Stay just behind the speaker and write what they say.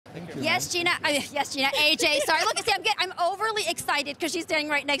Thank you. Yes, Gina. Yes, Gina. AJ. Sorry. Look, see, I'm overly excited because she's standing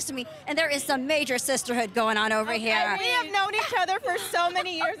right next to me, and there is some major sisterhood going on over here. We have known each other for so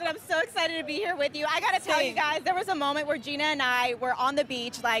many years, and I'm so excited to be here with you. I got to tell you guys, there was a moment where Gina and I were on the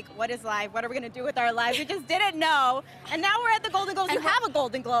beach, like, what is life? What are we going to do with our lives? We just didn't know. And now we're at the Golden Globes. You have a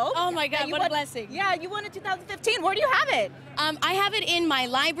Golden Globe. Oh, my God. What a blessing. Yeah, you won in 2015. Where do you have it? I have it in my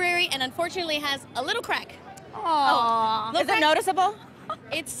library, and unfortunately it has a little crack. Aww. Is it noticeable?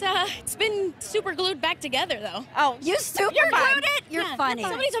 It's been super glued back together, though. Oh, You super You're fine. glued it? You're funny.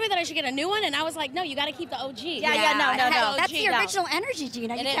 Somebody told me that I should get a new one, and I was like, no, you got to keep the OG. Yeah, no. That's the original energy,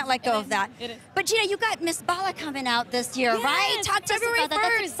 Gina. You can't let go of that. It is. But Gina, you got Miss Bala coming out this year, right? Yes, Talk to us February about that.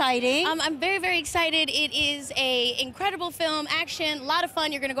 That's 1st. exciting. I'm very, very excited. It is a incredible film, action, a lot of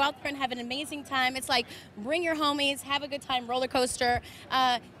fun. You're going to go out there and have an amazing time. It's like bring your homies, have a good time, roller coaster.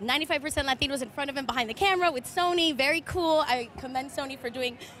 95% Latinos in front of him behind the camera with Sony. Very cool. I commend Sony for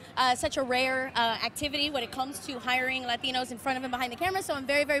doing such a rare activity when it comes to hiring Latinos in front of and behind the camera. So I'm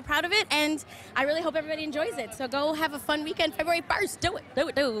very, very proud of it, and I really hope everybody enjoys it. So go have a fun weekend, February 1st. Do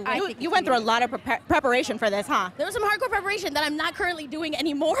it. You went through a lot of preparation for this, huh? There was some hardcore preparation that I'm not currently doing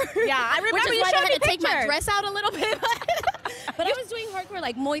anymore. Yeah, I remember Which is you why I showed had me to take my pictures. dress out a little bit. But I was doing hardcore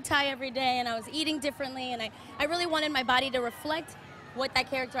like Muay Thai every day, and I was eating differently, and I really wanted my body to reflect what that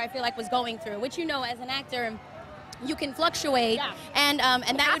character I feel like was going through, which, you know, as an actor, you can fluctuate, and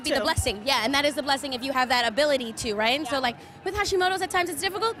that would be the blessing. Yeah, and that is the blessing if you have that ability to, right? And so, like, with Hashimoto's, at times it's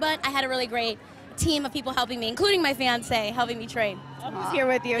difficult, but I had a really great team of people helping me, including my fiance, helping me train. Who's here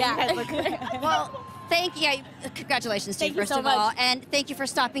with you? Yeah. You guys look great. Well, thank you. Congratulations to you, Thank you first so of all. much. And thank you for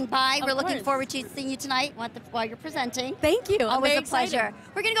stopping by. Of We're looking course. forward to seeing you tonight while you're presenting. Thank you. I'm Always very a pleasure.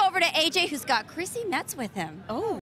 excited. We're going to go over to AJ, who's got Chrissy Metz with him. Oh.